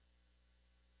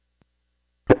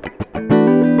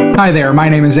Hi there, my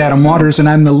name is Adam Waters, and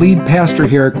I'm the lead pastor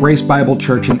here at Grace Bible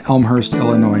Church in Elmhurst,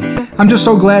 Illinois. I'm just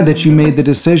so glad that you made the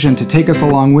decision to take us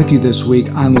along with you this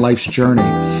week on life's journey.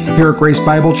 Here at Grace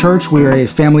Bible Church, we are a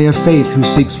family of faith who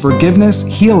seeks forgiveness,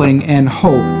 healing, and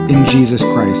hope in Jesus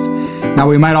Christ. Now,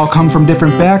 we might all come from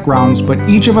different backgrounds, but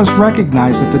each of us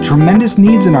recognize that the tremendous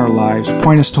needs in our lives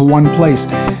point us to one place,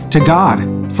 to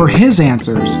God, for His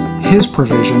answers, His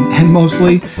provision, and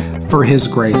mostly for His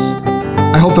grace.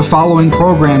 I hope the following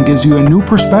program gives you a new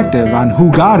perspective on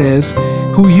who God is,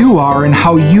 who you are, and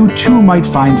how you too might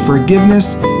find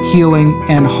forgiveness, healing,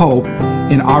 and hope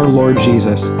in our Lord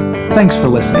Jesus. Thanks for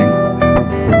listening.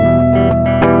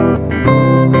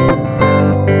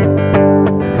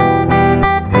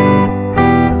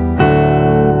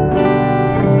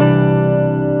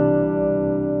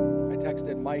 I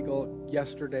texted Michael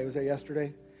yesterday. Was that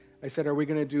yesterday? I said, are we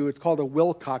going to do, it's called a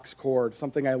Wilcox chord,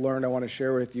 something I learned I want to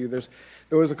share with you.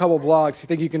 There was a couple blogs. You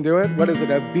think you can do it? What is it,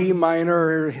 a B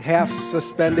minor, half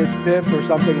suspended fifth or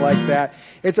something like that?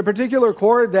 It's a particular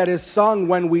chord that is sung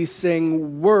when we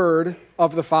sing Word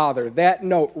of the Father, that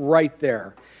note right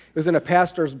there. It was in a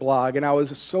pastor's blog, and I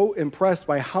was so impressed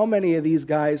by how many of these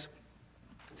guys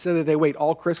said that they wait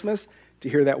all Christmas to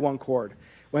hear that one chord.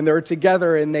 When they're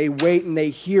together and they wait and they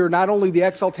hear not only the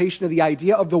exaltation of the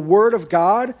idea of the Word of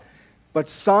God, but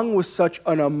sung with such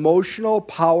an emotional,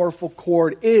 powerful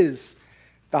chord is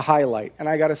the highlight. And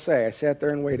I got to say, I sat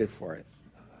there and waited for it.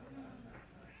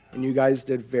 And you guys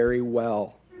did very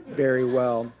well, very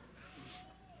well.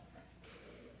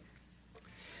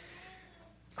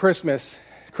 Christmas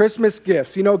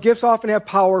gifts. You know, gifts often have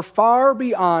power far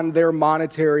beyond their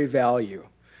monetary value.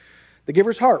 The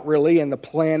giver's heart, really, and the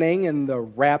planning and the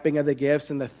wrapping of the gifts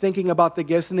and the thinking about the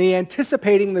gifts and the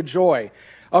anticipating the joy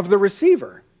of the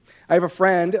receiver. I have a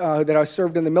friend that I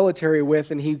served in the military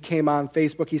with, and he came on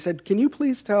Facebook. He said, can you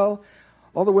please tell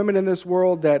all the women in this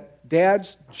world that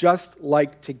dads just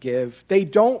like to give? They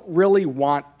don't really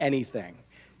want anything.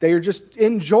 They are just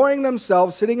enjoying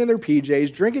themselves, sitting in their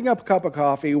PJs, drinking up a cup of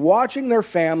coffee, watching their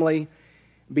family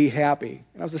be happy.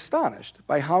 And I was astonished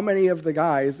by how many of the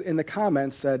guys in the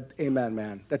comments said, amen,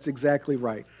 man. That's exactly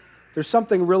right. There's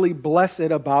something really blessed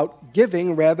about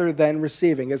giving rather than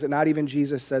receiving. Is it not? Even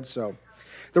Jesus said so.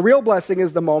 The real blessing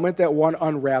is the moment that one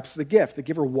unwraps the gift. The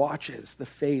giver watches the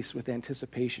face with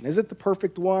anticipation. Is it the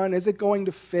perfect one? Is it going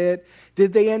to fit?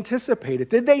 Did they anticipate it?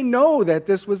 Did they know that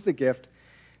this was the gift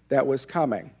that was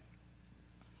coming?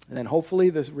 And then hopefully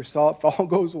the result, if all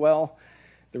goes well,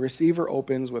 the receiver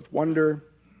opens with wonder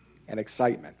and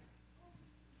excitement.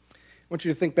 I want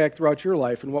you to think back throughout your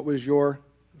life and what was your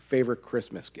favorite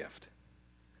Christmas gift?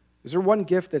 Is there one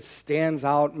gift that stands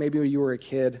out? Maybe when you were a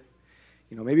kid.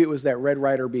 You know, maybe it was that Red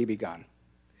Ryder BB gun.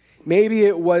 Maybe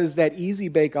it was that Easy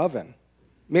Bake Oven.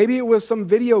 Maybe it was some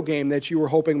video game that you were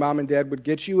hoping mom and dad would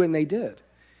get you, and they did.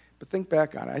 But think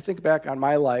back on it. I think back on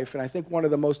my life, and I think one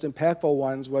of the most impactful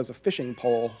ones was a fishing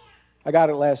pole. I got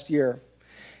it last year.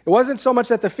 It wasn't so much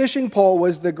that the fishing pole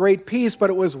was the great piece, but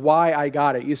it was why I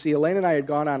got it. You see, Elaine and I had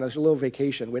gone on a little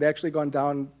vacation. We'd actually gone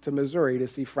down to Missouri to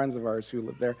see friends of ours who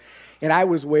lived there. And I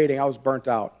was waiting. I was burnt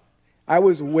out. I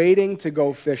was waiting to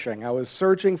go fishing. I was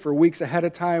searching for weeks ahead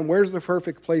of time. Where's the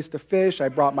perfect place to fish? I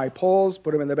brought my poles,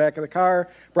 put them in the back of the car,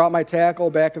 brought my tackle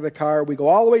back of the car. We go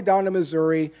all the way down to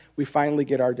Missouri. We finally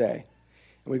get our day.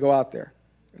 And we go out there.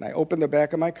 And I open the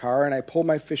back of my car, and I pull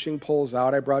my fishing poles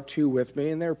out. I brought two with me,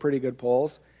 and they were pretty good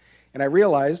poles. And I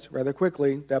realized rather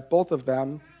quickly that both of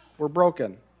them were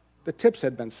broken. The tips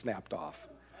had been snapped off.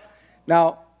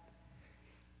 Now,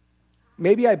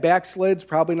 maybe I backslid's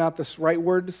probably not the right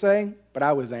word to say, but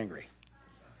I was angry.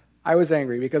 I was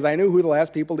angry because I knew who the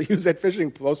last people to use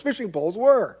those fishing poles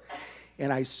were.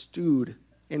 And I stewed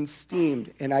and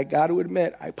steamed, and I got to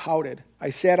admit, I pouted.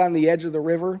 I sat on the edge of the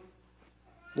river.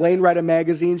 Lane read a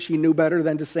magazine. She knew better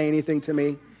than to say anything to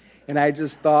me. And I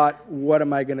just thought, what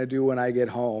am I going to do when I get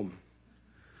home?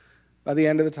 By the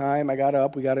end of the time, I got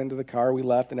up, we got into the car, we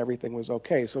left, and everything was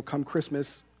okay. So come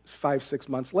Christmas, 5-6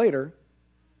 months later,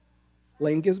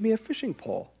 Lane gives me a fishing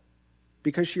pole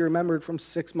because she remembered from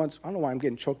 6 months. I don't know why I'm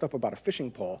getting choked up about a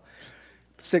fishing pole.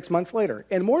 6 months later.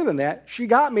 And more than that, she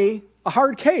got me a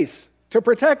hard case to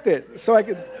protect it so I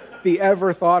could be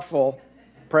ever thoughtful,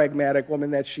 pragmatic woman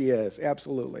that she is.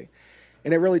 Absolutely.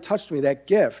 And it really touched me, that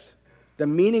gift, the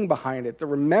meaning behind it, the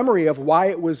memory of why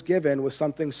it was given was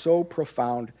something so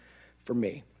profound for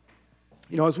me.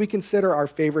 You know, as we consider our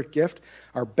favorite gift,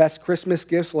 our best Christmas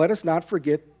gifts, let us not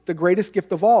forget the greatest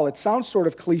gift of all. It sounds sort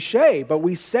of cliche, but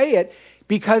we say it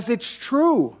because it's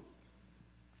true.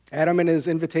 Adam, in his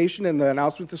invitation in the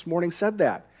announcement this morning, said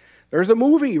that. There's a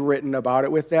movie written about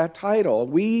it with that title.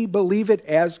 We believe it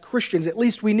as Christians, at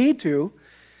least we need to,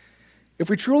 if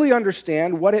we truly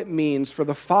understand what it means for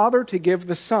the Father to give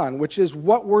the Son, which is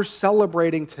what we're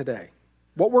celebrating today,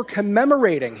 what we're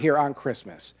commemorating here on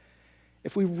Christmas.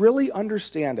 If we really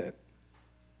understand it,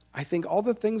 I think all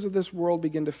the things of this world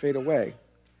begin to fade away.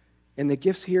 And the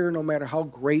gifts here, no matter how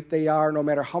great they are, no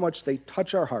matter how much they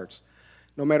touch our hearts,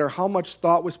 no matter how much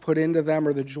thought was put into them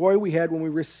or the joy we had when we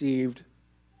received,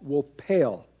 will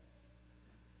pale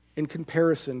in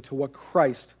comparison to what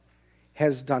Christ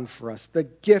has done for us, the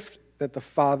gift that the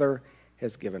Father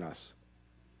has given us.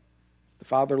 The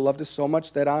Father loved us so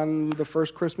much that on the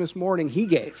first Christmas morning, He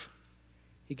gave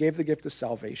the gift of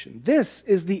salvation. This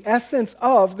is the essence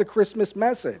of the Christmas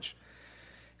message.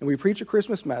 And we preach a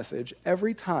Christmas message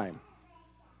every time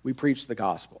we preach the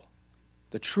gospel,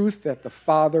 the truth that the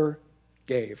Father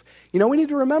gave. We need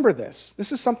to remember this.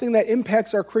 This is something that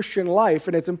impacts our Christian life,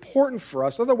 and it's important for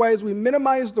us. Otherwise, we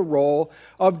minimize the role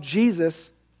of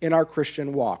Jesus in our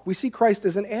Christian walk. We see Christ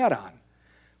as an add-on.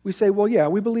 We say, well, yeah,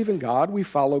 we believe in God, we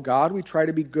follow God, we try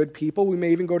to be good people, we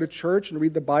may even go to church and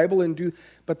read the Bible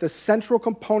but the central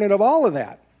component of all of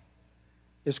that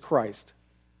is Christ.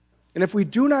 And if we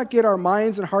do not get our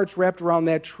minds and hearts wrapped around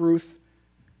that truth,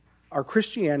 our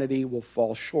Christianity will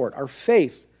fall short. Our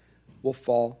faith will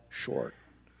fall short.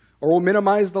 Or we'll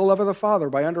minimize the love of the Father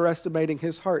by underestimating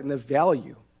His heart and the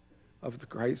value of the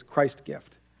Christ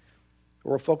gift.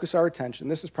 Or we'll focus our attention,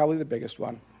 this is probably the biggest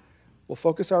one, we'll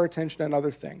focus our attention on other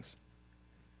things.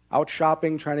 Out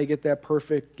shopping, trying to get that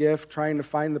perfect gift, trying to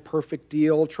find the perfect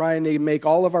deal, trying to make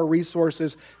all of our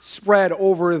resources spread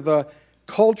over the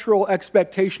cultural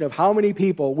expectation of how many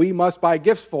people we must buy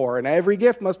gifts for, and every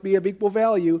gift must be of equal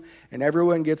value, and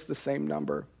everyone gets the same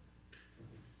number.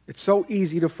 It's so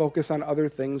easy to focus on other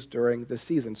things during the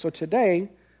season. So today,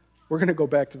 we're going to go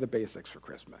back to the basics for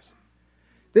Christmas.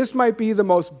 This might be the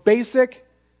most basic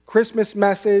Christmas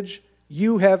message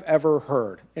you have ever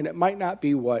heard, and it might not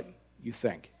be what you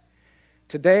think.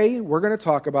 Today, we're going to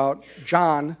talk about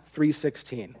John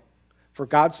 3:16. For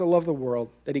God so loved the world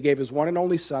that He gave His one and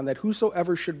only Son, that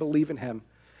whosoever should believe in Him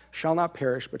shall not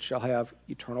perish, but shall have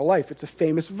eternal life. It's a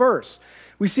famous verse.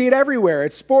 We see it everywhere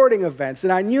at sporting events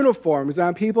and on uniforms, and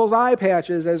on people's eye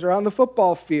patches as they're on the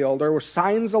football field, or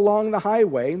signs along the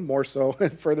highway, more so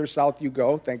further south you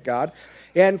go, thank God,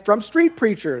 and from street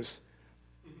preachers.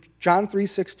 John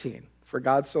 3:16, for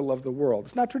God so loved the world.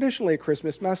 It's not traditionally a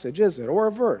Christmas message, is it, or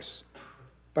a verse?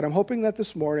 But I'm hoping that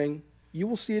this morning you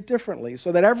will see it differently,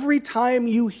 so that every time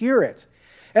you hear it,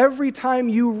 every time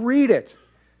you read it,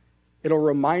 it'll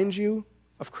remind you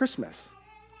of Christmas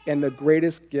and the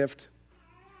greatest gift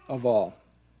of all.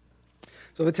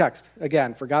 So the text,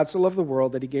 again, for God so loved the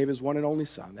world that He gave His one and only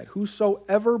Son, that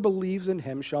whosoever believes in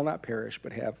Him shall not perish,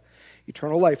 but have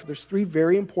eternal life. There's three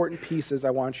very important pieces I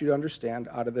want you to understand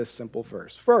out of this simple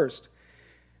verse. First,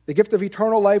 the gift of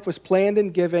eternal life was planned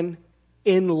and given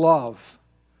in love.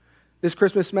 This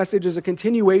Christmas message is a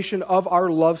continuation of our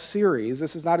love series.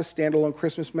 This is not a standalone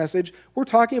Christmas message. We're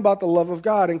talking about the love of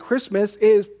God, and Christmas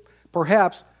is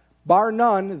perhaps, bar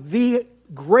none, the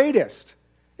greatest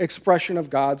expression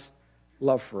of God's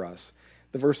love for us.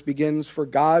 The verse begins, for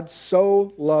God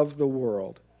so loved the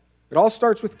world. It all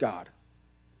starts with God.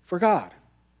 For God.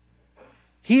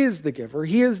 He is the giver.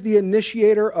 He is the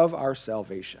initiator of our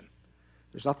salvation.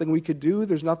 There's nothing we could do.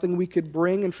 There's nothing we could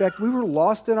bring. In fact, we were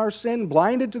lost in our sin,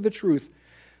 blinded to the truth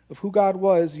of who God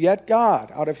was, yet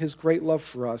God, out of His great love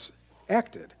for us,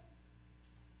 acted.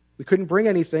 We couldn't bring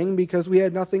anything because we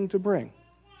had nothing to bring.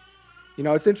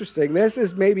 It's interesting. This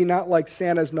is maybe not like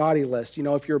Santa's naughty list.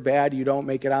 If you're bad, you don't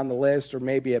make it on the list, or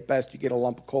maybe at best you get a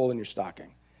lump of coal in your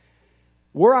stocking.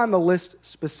 We're on the list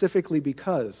specifically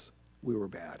because we were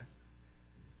bad.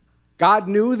 God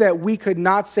knew that we could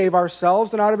not save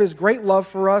ourselves, and out of His great love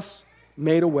for us,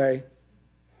 made a way.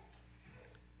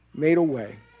 Made a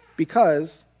way.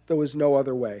 Because there was no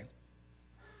other way.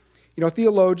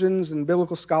 Theologians and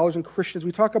biblical scholars and Christians,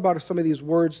 we talk about some of these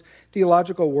words,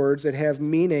 theological words that have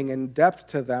meaning and depth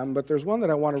to them, but there's one that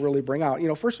I want to really bring out.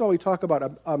 First of all, we talk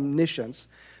about omniscience.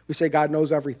 We say God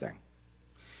knows everything.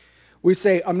 We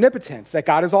say omnipotence, that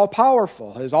God is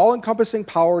all-powerful, His all-encompassing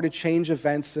power to change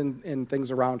events and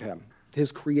things around Him,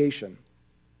 His creation.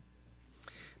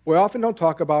 We often don't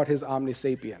talk about His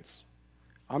omnisapience.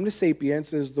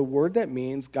 Omnisapience is the word that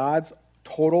means God's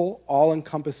total,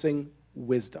 all-encompassing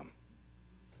wisdom.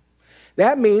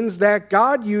 That means that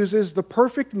God uses the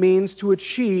perfect means to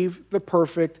achieve the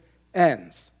perfect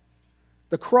ends.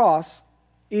 The cross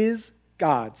is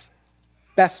God's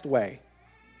best way.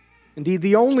 Indeed,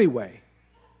 the only way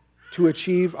to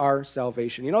achieve our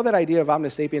salvation. You know that idea of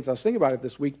omnis sapiens? I was thinking about it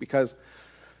this week because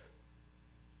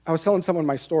I was telling someone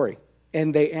my story,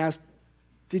 and they asked,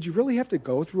 did you really have to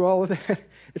go through all of that?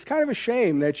 It's kind of a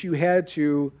shame that you had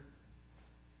to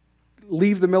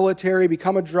leave the military,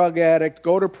 become a drug addict,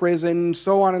 go to prison,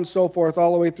 so on and so forth,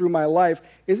 all the way through my life.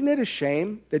 Isn't it a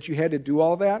shame that you had to do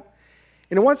all that?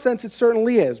 And in one sense, it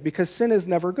certainly is, because sin is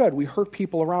never good. We hurt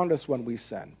people around us when we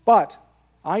sin. But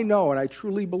I know, and I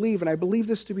truly believe, and I believe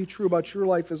this to be true about your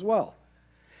life as well,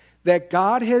 that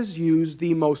God has used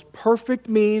the most perfect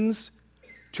means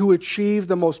to achieve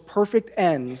the most perfect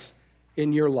ends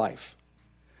in your life.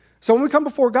 So when we come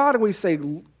before God and we say,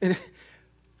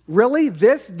 really,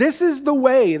 this is the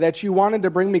way that you wanted to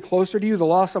bring me closer to you, the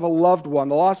loss of a loved one,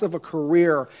 the loss of a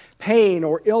career, pain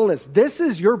or illness, this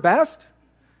is your best?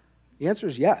 The answer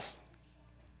is yes.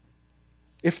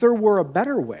 If there were a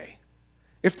better way,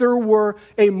 if there were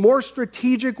a more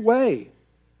strategic way,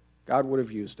 God would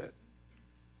have used it.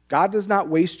 God does not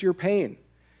waste your pain.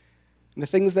 And the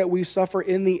things that we suffer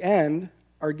in the end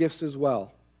are gifts as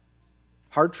well.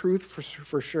 Hard truth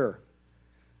for sure,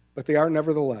 but they are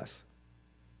nevertheless.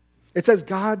 It says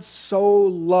God so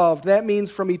loved. That means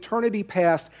from eternity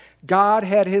past, God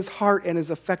had his heart and his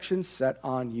affection set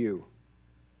on you.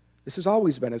 This has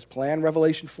always been his plan.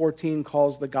 Revelation 14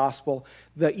 calls the gospel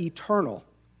the eternal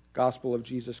gospel of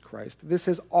Jesus Christ. This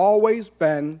has always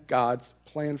been God's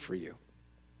plan for you.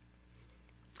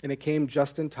 And it came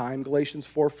just in time. Galatians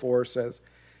 4:4 says,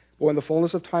 "But when the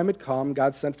fullness of time had come,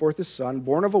 God sent forth his Son,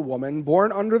 born of a woman,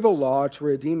 born under the law, to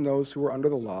redeem those who were under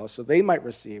the law, so they might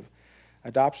receive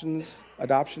adoption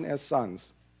as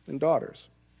sons and daughters."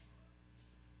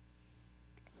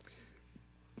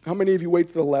 How many of you wait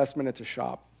to the last minute to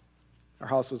shop? Our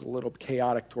house was a little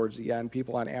chaotic towards the end.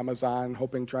 People on Amazon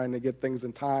trying to get things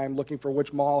in time, looking for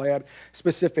which mall had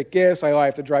specific gifts. I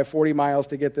have to drive 40 miles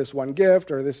to get this one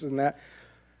gift or this and that.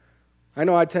 I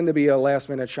know I tend to be a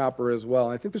last-minute shopper as well.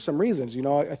 I think there's some reasons.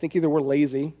 I think either we're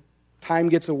lazy, time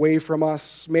gets away from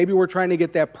us, maybe we're trying to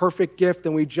get that perfect gift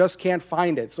and we just can't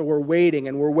find it, so we're waiting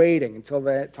until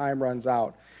that time runs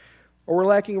out. Or we're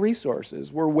lacking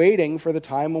resources. We're waiting for the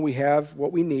time when we have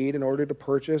what we need in order to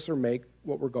purchase or make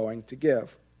what we're going to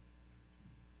give.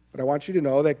 But I want you to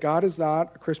know that God is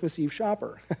not a Christmas Eve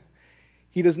shopper.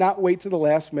 He does not wait to the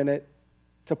last minute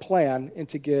to plan and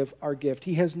to give our gift.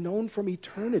 He has known from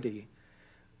eternity.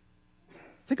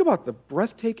 Think about the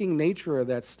breathtaking nature of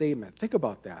that statement. Think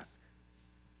about that.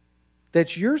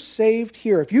 That you're saved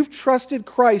here. If you've trusted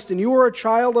Christ and you are a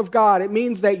child of God, it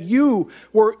means that you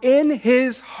were in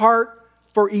his heart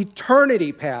for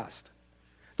eternity past.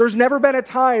 There's never been a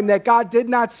time that God did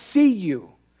not see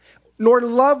you nor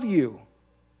love you.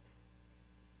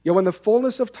 Yet when the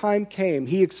fullness of time came,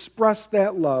 he expressed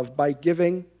that love by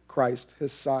giving Christ,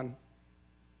 his Son.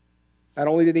 Not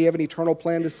only did he have an eternal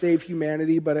plan to save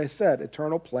humanity, but I said,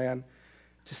 eternal plan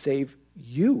to save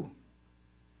you.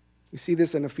 We see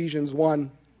this in Ephesians 1.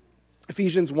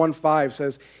 Ephesians 1:5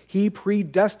 says, he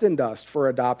predestined us for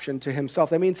adoption to himself.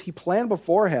 That means he planned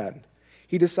beforehand.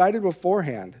 He decided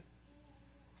beforehand.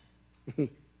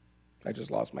 I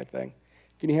just lost my thing.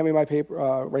 Can you hand me my paper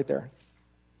right there?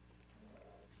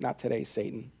 Not today,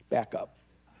 Satan. Back up.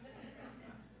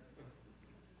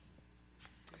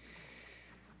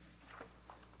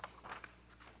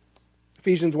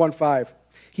 Ephesians 1:5.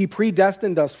 He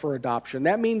predestined us for adoption.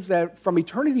 That means that from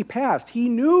eternity past, he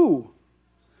knew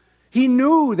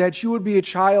that you would be a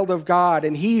child of God,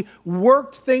 and he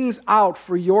worked things out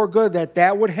for your good,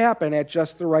 that would happen at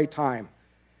just the right time.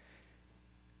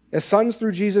 As sons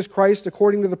through Jesus Christ,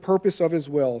 according to the purpose of his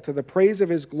will, to the praise of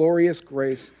his glorious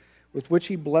grace, with which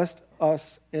he blessed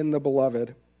us in the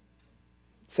beloved.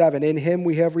 7, in him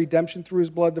we have redemption through his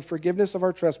blood, the forgiveness of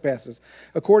our trespasses,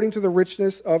 according to the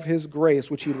richness of his grace,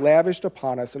 which he lavished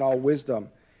upon us in all wisdom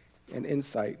and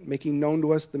insight, making known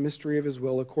to us the mystery of his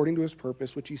will, according to his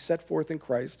purpose, which he set forth in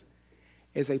Christ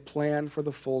as a plan for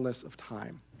the fullness of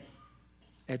time.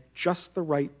 At just the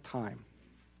right time,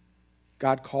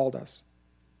 God called us.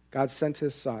 God sent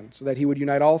his Son so that he would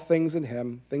unite all things in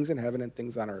him, things in heaven and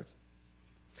things on earth.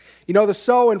 The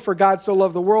so and for God so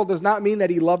loved the world does not mean that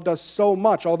he loved us so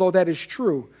much, although that is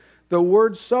true. The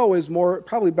word so is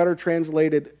probably better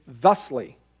translated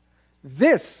thusly.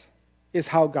 This is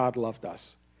how God loved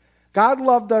us. God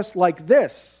loved us like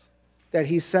this, that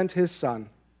he sent his Son,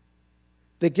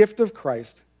 the gift of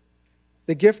Christ,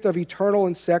 the gift of eternal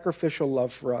and sacrificial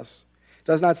love for us. It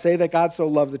does not say that God so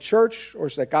loved the church, or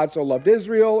that God so loved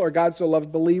Israel, or God so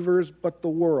loved believers, but the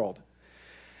world.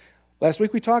 Last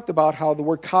week we talked about how the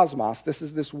word cosmos,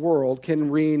 this world,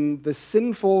 can mean the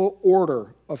sinful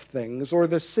order of things or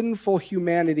the sinful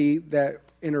humanity that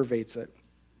innervates it.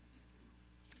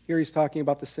 Here he's talking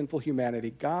about the sinful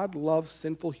humanity. God loves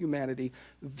sinful humanity.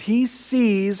 He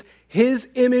sees his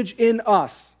image in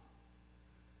us.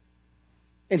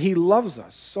 And he loves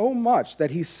us so much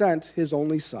that he sent his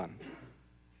only Son.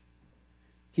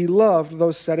 He loved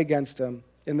those set against him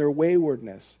in their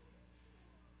waywardness.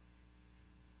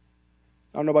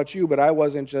 I don't know about you, but I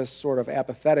wasn't just sort of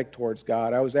apathetic towards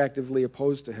God. I was actively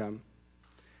opposed to him.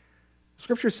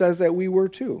 Scripture says that we were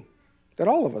too, that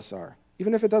all of us are,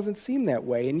 even if it doesn't seem that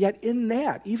way. And yet in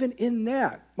that, even in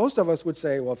that, most of us would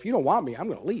say, well, if you don't want me, I'm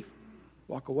going to leave,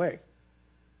 walk away.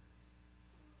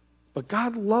 But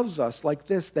God loves us like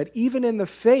this, that even in the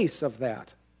face of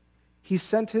that, he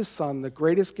sent his Son, the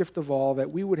greatest gift of all,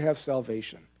 that we would have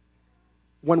salvation.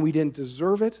 When we didn't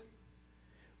deserve it,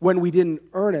 when we didn't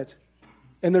earn it,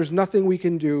 and there's nothing we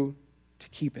can do to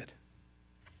keep it.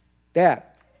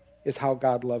 That is how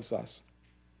God loves us.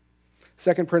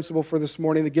 Second principle for this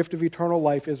morning, the gift of eternal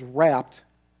life is wrapped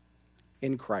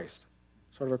in Christ.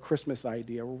 Sort of a Christmas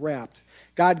idea, wrapped.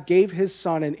 God gave his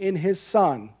Son, and in his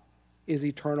Son is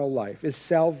eternal life, is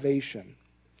salvation.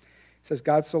 It says,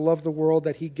 God so loved the world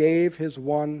that he gave his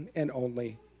one and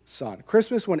only Son.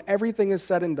 Christmas, when everything is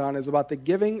said and done, is about the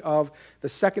giving of the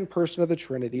second person of the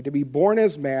Trinity to be born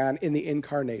as man in the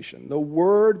incarnation. The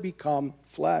Word become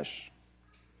flesh.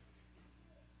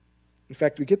 In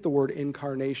fact, we get the word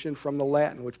incarnation from the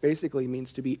Latin, which basically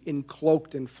means to be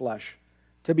encloaked in flesh,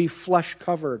 to be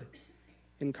flesh-covered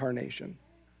incarnation.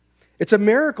 It's a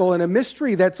miracle and a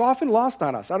mystery that's often lost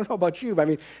on us. I don't know about you,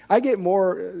 but I get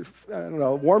more,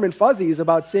 warm and fuzzies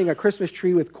about seeing a Christmas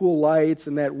tree with cool lights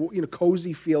and that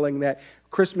cozy feeling that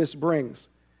Christmas brings.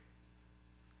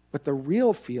 But the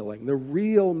real feeling, the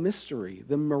real mystery,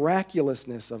 the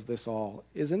miraculousness of this all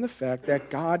is in the fact that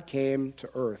God came to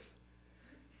earth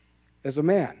as a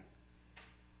man,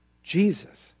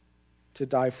 Jesus, to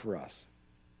die for us.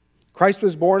 Christ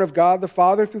was born of God the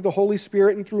Father through the Holy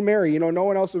Spirit and through Mary. No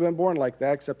one else had been born like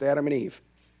that except Adam and Eve.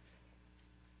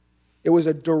 It was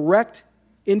a direct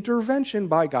intervention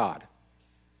by God.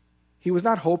 He was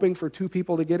not hoping for two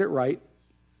people to get it right.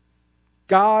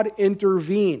 God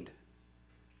intervened,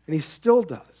 and he still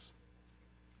does.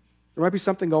 There might be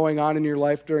something going on in your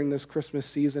life during this Christmas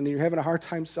season, and you're having a hard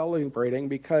time celebrating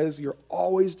because you're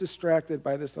always distracted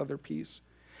by this other piece.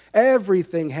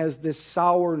 Everything has this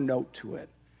sour note to it.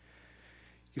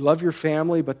 You love your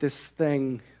family, but this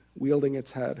thing wielding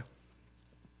its head.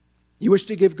 You wish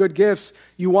to give good gifts.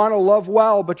 You want to love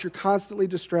well, but you're constantly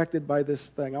distracted by this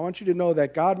thing. I want you to know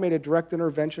that God made a direct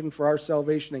intervention for our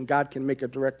salvation, and God can make a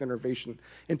direct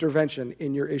intervention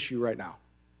in your issue right now.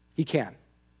 He can.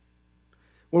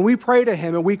 When we pray to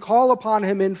him and we call upon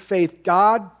him in faith,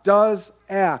 God does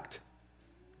act.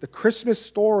 The Christmas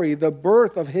story, the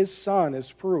birth of his Son,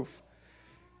 is proof.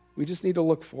 We just need to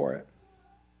look for it.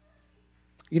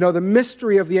 The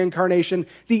mystery of the incarnation,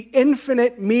 the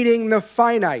infinite meeting the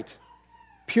finite.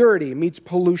 Purity meets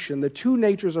pollution, the two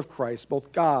natures of Christ,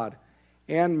 both God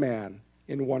and man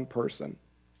in one person.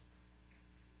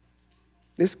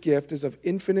 This gift is of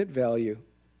infinite value.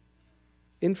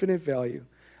 Infinite value.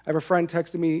 I have a friend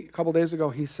texted me a couple days ago.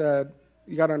 He said,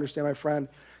 you got to understand my friend,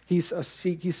 he's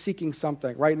seeking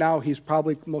something. Right now, he's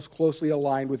probably most closely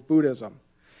aligned with Buddhism.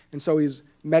 And so he's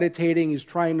meditating, he's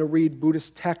trying to read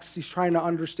Buddhist texts, he's trying to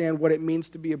understand what it means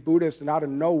to be a Buddhist, and out of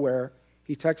nowhere,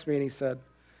 he texted me and he said,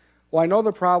 well, I know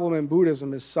the problem in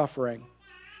Buddhism is suffering,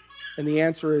 and the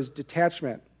answer is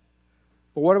detachment.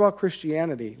 But what about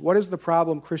Christianity? What is the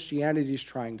problem Christianity is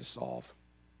trying to solve?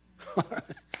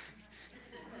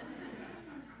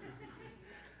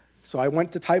 So I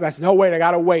went to type, I said, no, wait, I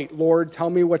got to wait. Lord, tell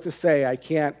me what to say. I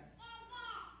can't.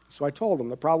 So I told him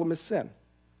the problem is sin.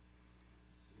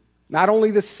 Not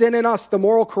only the sin in us, the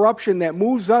moral corruption that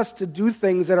moves us to do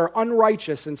things that are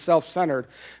unrighteous and self-centered,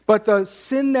 but the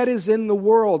sin that is in the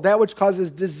world, that which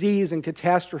causes disease and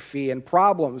catastrophe and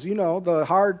problems, the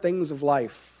hard things of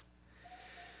life.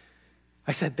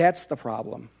 I said, that's the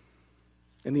problem.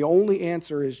 And the only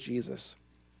answer is Jesus.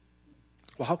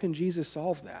 Well, how can Jesus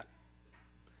solve that?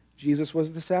 Jesus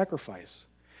was the sacrifice.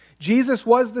 Jesus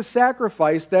was the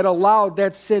sacrifice that allowed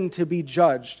that sin to be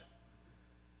judged.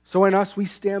 So in us, we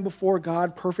stand before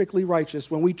God perfectly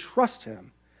righteous when we trust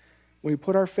him, when we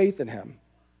put our faith in him.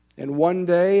 And one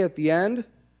day at the end,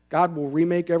 God will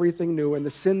remake everything new, and the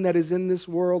sin that is in this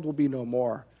world will be no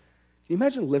more. Can you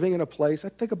imagine living in a place, I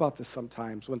think about this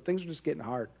sometimes, when things are just getting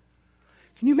hard.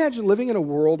 Can you imagine living in a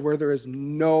world where there is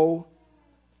no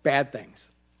bad things?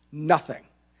 Nothing.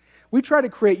 We try to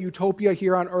create utopia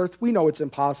here on earth. We know it's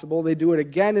impossible. They do it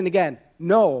again and again.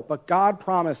 No, but God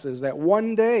promises that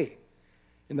one day,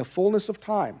 in the fullness of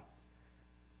time,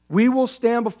 We will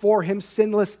stand before him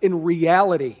sinless in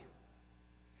reality,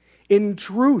 in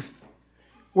truth,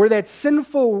 where that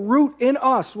sinful root in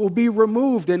us will be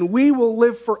removed and we will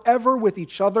live forever with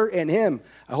each other and him.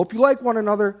 I hope you like one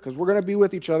another because we're going to be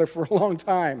with each other for a long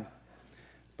time.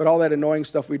 But all that annoying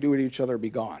stuff we do with each other will be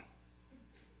gone.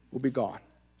 Will be gone.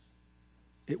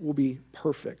 It will be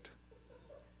perfect.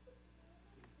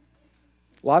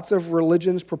 Lots of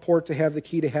religions purport to have the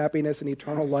key to happiness and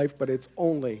eternal life, but it's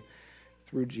only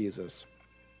through Jesus.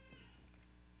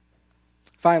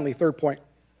 Finally, third point,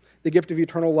 the gift of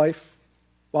eternal life,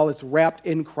 while it's wrapped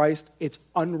in Christ, it's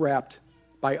unwrapped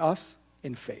by us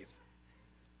in faith.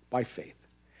 By faith.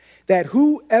 That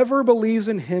whoever believes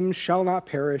in him shall not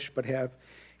perish, but have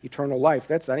eternal life.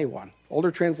 That's anyone.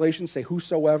 Older translations say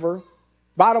whosoever.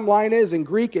 Bottom line is, in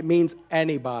Greek, it means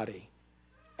anybody.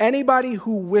 Anybody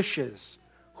who wishes.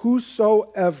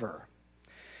 Whosoever.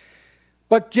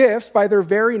 But gifts, by their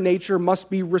very nature, must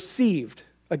be received.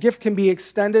 A gift can be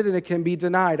extended and it can be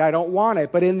denied. I don't want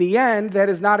it. But in the end, that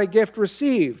is not a gift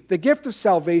received. The gift of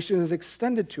salvation is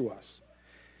extended to us.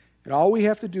 And all we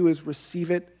have to do is receive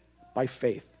it by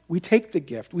faith. We take the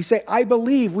gift. We say, I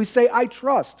believe. We say, I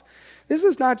trust. This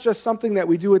is not just something that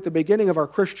we do at the beginning of our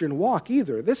Christian walk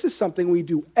either. This is something we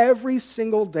do every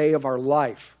single day of our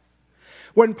life.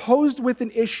 When posed with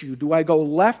an issue, do I go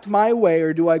left my way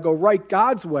or do I go right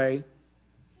God's way?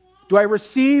 Do I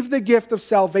receive the gift of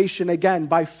salvation again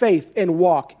by faith and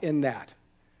walk in that?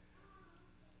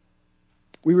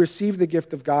 We receive the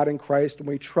gift of God in Christ and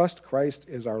we trust Christ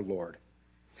as our Lord.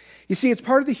 You see, it's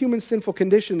part of the human sinful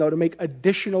condition, though, to make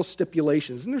additional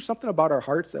stipulations. Isn't there something about our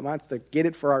hearts that wants to get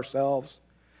it for ourselves?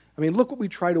 I mean, look what we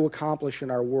try to accomplish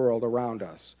in our world around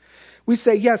us. We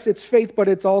say, yes, it's faith, but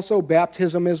it's also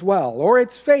baptism as well. Or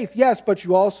it's faith, yes, but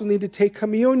you also need to take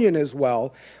communion as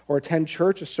well. Or attend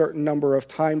church a certain number of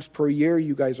times per year.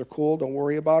 You guys are cool, don't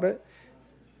worry about it.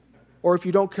 Or if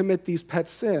you don't commit these pet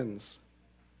sins.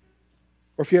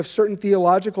 Or if you have certain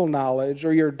theological knowledge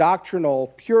or your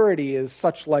doctrinal purity is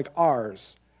such like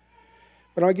ours.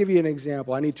 But I'll give you an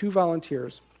example. I need two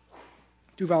volunteers.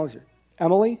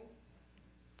 Emily,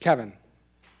 Kevin.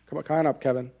 Come on up,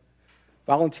 Kevin.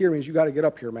 Volunteer means you got to get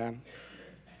up here, man.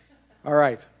 All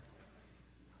right.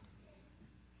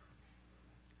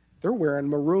 They're wearing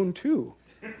maroon too.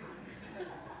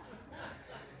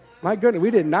 My goodness, we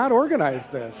did not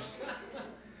organize this.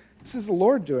 This is the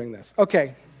Lord doing this.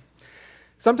 Okay.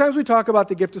 Sometimes we talk about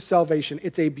the gift of salvation.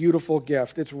 It's a beautiful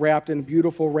gift. It's wrapped in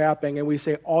beautiful wrapping, and we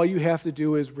say all you have to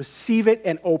do is receive it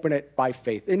and open it by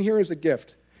faith. And here is a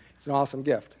gift. It's an awesome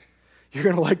gift. You're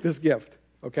going to like this gift,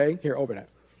 okay? Here, open it.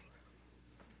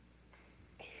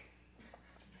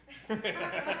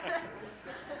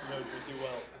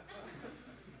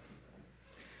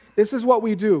 This is what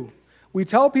we do. We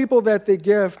tell people that the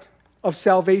gift of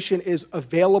salvation is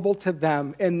available to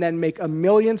them and then make a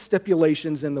million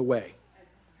stipulations in the way.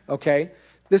 Okay?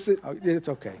 It's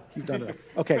okay. You've done enough.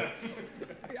 Okay.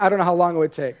 I don't know how long it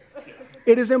would take.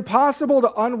 It is impossible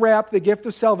to unwrap the gift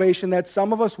of salvation that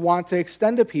some of us want to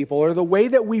extend to people, or the way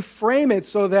that we frame it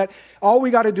so that all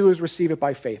we got to do is receive it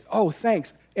by faith. Oh,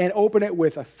 thanks. And open it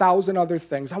with 1,000 other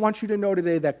things. I want you to know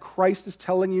today that Christ is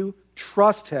telling you,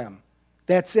 trust him.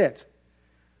 That's it.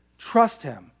 Trust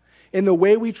him. And the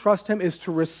way we trust him is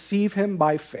to receive him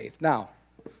by faith. Now,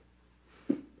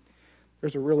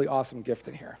 there's a really awesome gift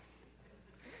in here.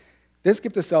 This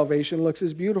gift of salvation looks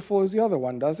as beautiful as the other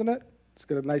one, doesn't it? It's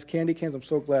got a nice candy cans. I'm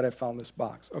so glad I found this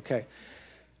box. Okay.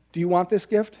 Do you want this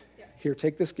gift? Yeah. Here,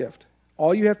 take this gift.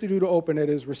 All you have to do to open it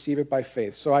is receive it by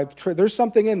faith. So there's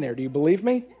something in there. Do you believe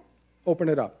me? Open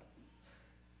it up.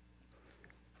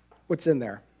 What's in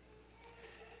there?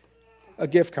 A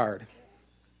gift card.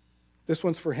 This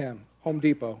one's for him, Home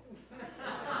Depot.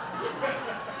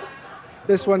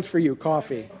 This one's for you,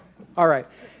 coffee. All right.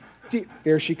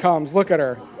 There she comes. Look at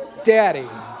her. Daddy.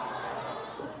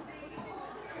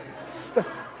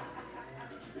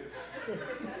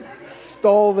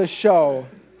 Stole the show.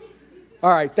 All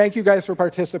right. Thank you guys for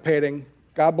participating.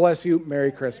 God bless you.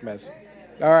 Merry Christmas.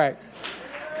 All right.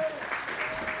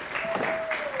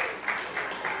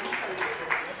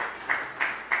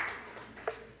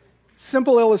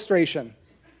 Simple illustration.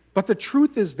 But the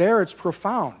truth is there. It's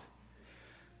profound.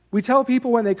 We tell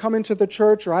people when they come into the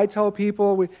church, or I tell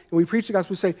people, we preach the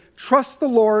gospel, we say, trust the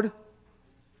Lord,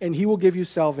 and he will give you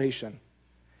salvation.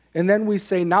 And then we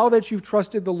say, now that you've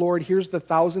trusted the Lord, here's the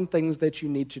 1,000 things that you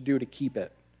need to do to keep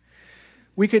it.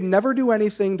 We could never do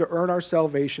anything to earn our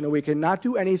salvation, and we cannot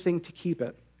do anything to keep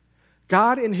it.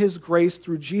 God, in his grace,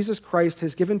 through Jesus Christ,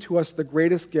 has given to us the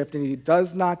greatest gift, and he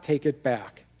does not take it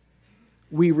back.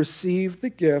 We receive the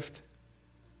gift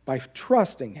by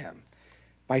trusting him,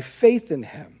 by faith in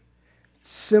him.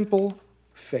 Simple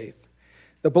faith.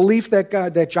 The belief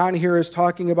that John here is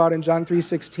talking about in John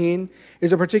 3:16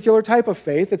 is a particular type of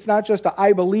faith. It's not just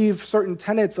I believe certain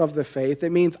tenets of the faith.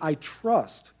 It means I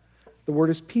trust. The word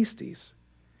is pistis,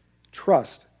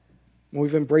 trust. When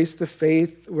we've embraced the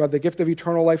faith, the gift of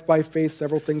eternal life by faith,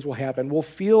 several things will happen. We'll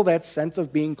feel that sense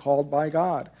of being called by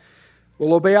God.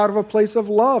 We'll obey out of a place of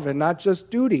love and not just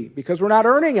duty, because we're not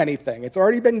earning anything. It's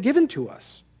already been given to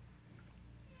us.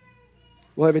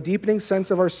 We'll have a deepening sense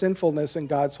of our sinfulness and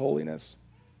God's holiness.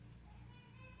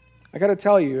 I got to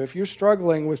tell you, if you're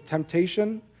struggling with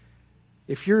temptation,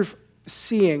 if you're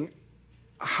seeing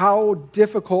how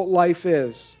difficult life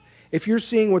is, if you're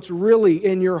seeing what's really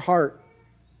in your heart,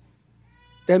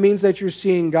 that means that you're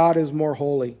seeing God as more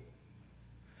holy.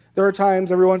 There are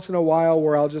times every once in a while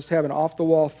where I'll just have an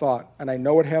off-the-wall thought, and I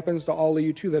know it happens to all of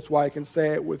you too. That's why I can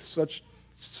say it with such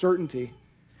certainty.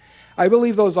 I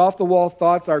believe those off-the-wall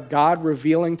thoughts are God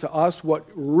revealing to us what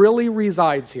really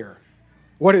resides here,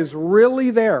 what is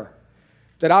really there,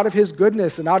 that out of his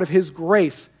goodness and out of his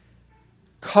grace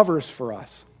covers for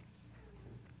us.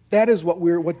 That is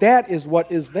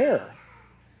what is there.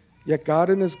 Yet God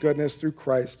in his goodness through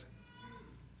Christ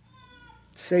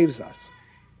saves us.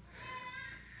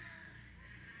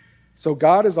 So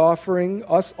God is offering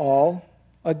us all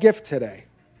a gift today.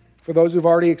 For those who've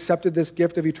already accepted this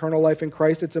gift of eternal life in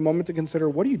Christ, it's a moment to consider,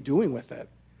 what are you doing with it?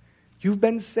 You've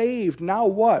been saved. Now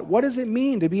what? What does it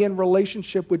mean to be in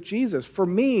relationship with Jesus? For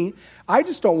me, I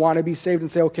just don't want to be saved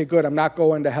and say, okay, good, I'm not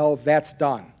going to hell. That's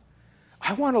done.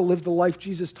 I want to live the life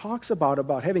Jesus talks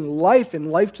about having life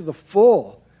and life to the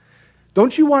full.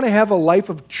 Don't you want to have a life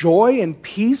of joy and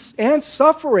peace and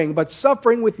suffering, but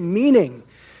suffering with meaning,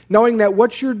 knowing that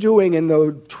what you're doing in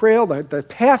the trail, the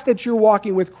path that you're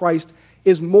walking with Christ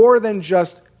is more than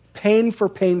just pain for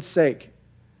pain's sake?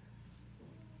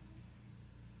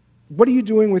 What are you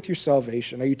doing with your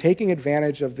salvation? Are you taking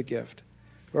advantage of the gift,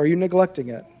 or are you neglecting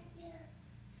it?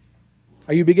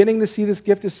 Are you beginning to see this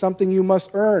gift as something you must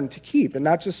earn to keep and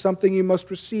not just something you must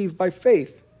receive by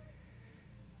faith?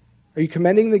 Are you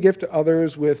commending the gift to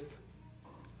others with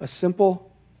a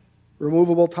simple,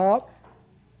 removable top,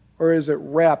 or is it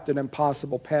wrapped in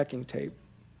impossible packing tape?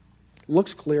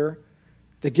 Looks clear,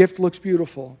 the gift looks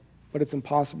beautiful, but it's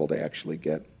impossible to actually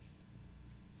get.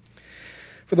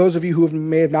 For those of you who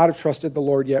may not have trusted the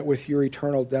Lord yet with your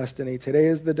eternal destiny, today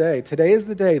is the day. Today is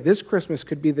the day. This Christmas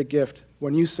could be the gift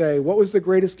when you say, what was the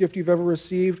greatest gift you've ever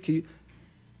received?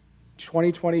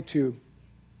 2022,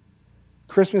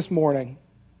 Christmas morning,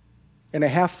 in a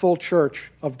half-full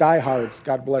church of diehards,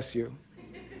 God bless you.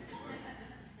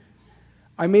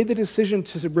 I made the decision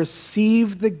to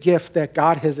receive the gift that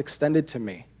God has extended to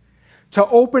me, to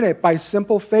open it by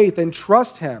simple faith and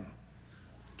trust him.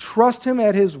 Trust him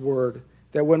at his word,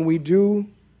 that when we do,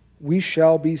 we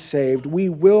shall be saved. We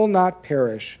will not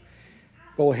perish,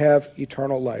 but will have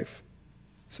eternal life.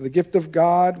 So the gift of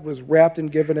God was wrapped and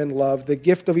given in love. The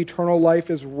gift of eternal life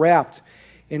is wrapped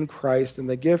in Christ, and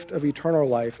the gift of eternal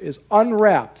life is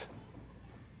unwrapped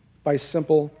by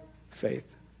simple faith.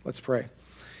 Let's pray.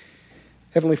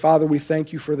 Heavenly Father, we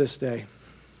thank you for this day.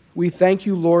 We thank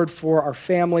you, Lord, for our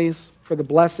families, for the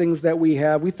blessings that we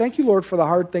have. We thank you, Lord, for the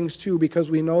hard things too,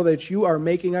 because we know that you are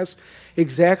making us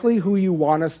exactly who you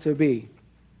want us to be.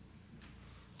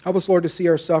 Help us, Lord, to see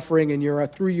our suffering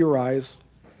through your eyes.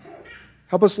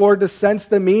 Help us, Lord, to sense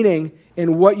the meaning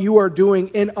in what you are doing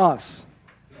in us,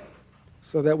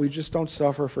 so that we just don't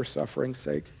suffer for suffering's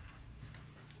sake.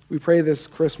 We pray this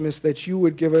Christmas that you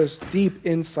would give us deep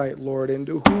insight, Lord,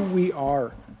 into who we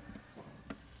are,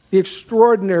 the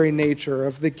extraordinary nature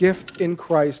of the gift in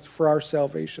Christ for our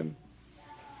salvation.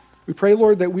 We pray,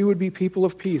 Lord, that we would be people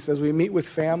of peace as we meet with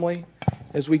family,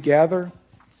 as we gather,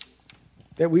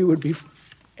 that we would be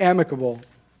amicable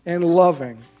and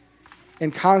loving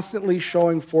and constantly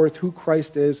showing forth who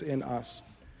Christ is in us.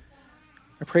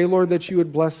 I pray, Lord, that you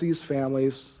would bless these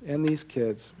families and these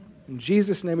kids. In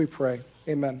Jesus' name we pray.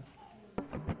 Amen.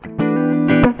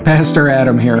 Pastor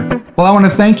Adam here. Well, I want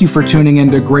to thank you for tuning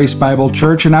into Grace Bible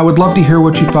Church, and I would love to hear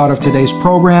what you thought of today's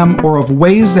program or of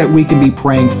ways that we can be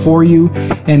praying for you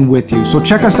and with you. So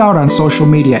check us out on social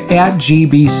media at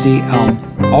GBC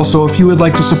Elm. Also, if you would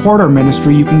like to support our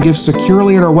ministry, you can give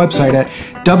securely at our website at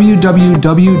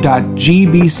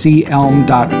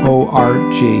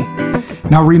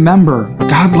www.gbcelm.org. Now remember,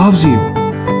 God loves you,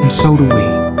 and so do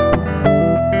we.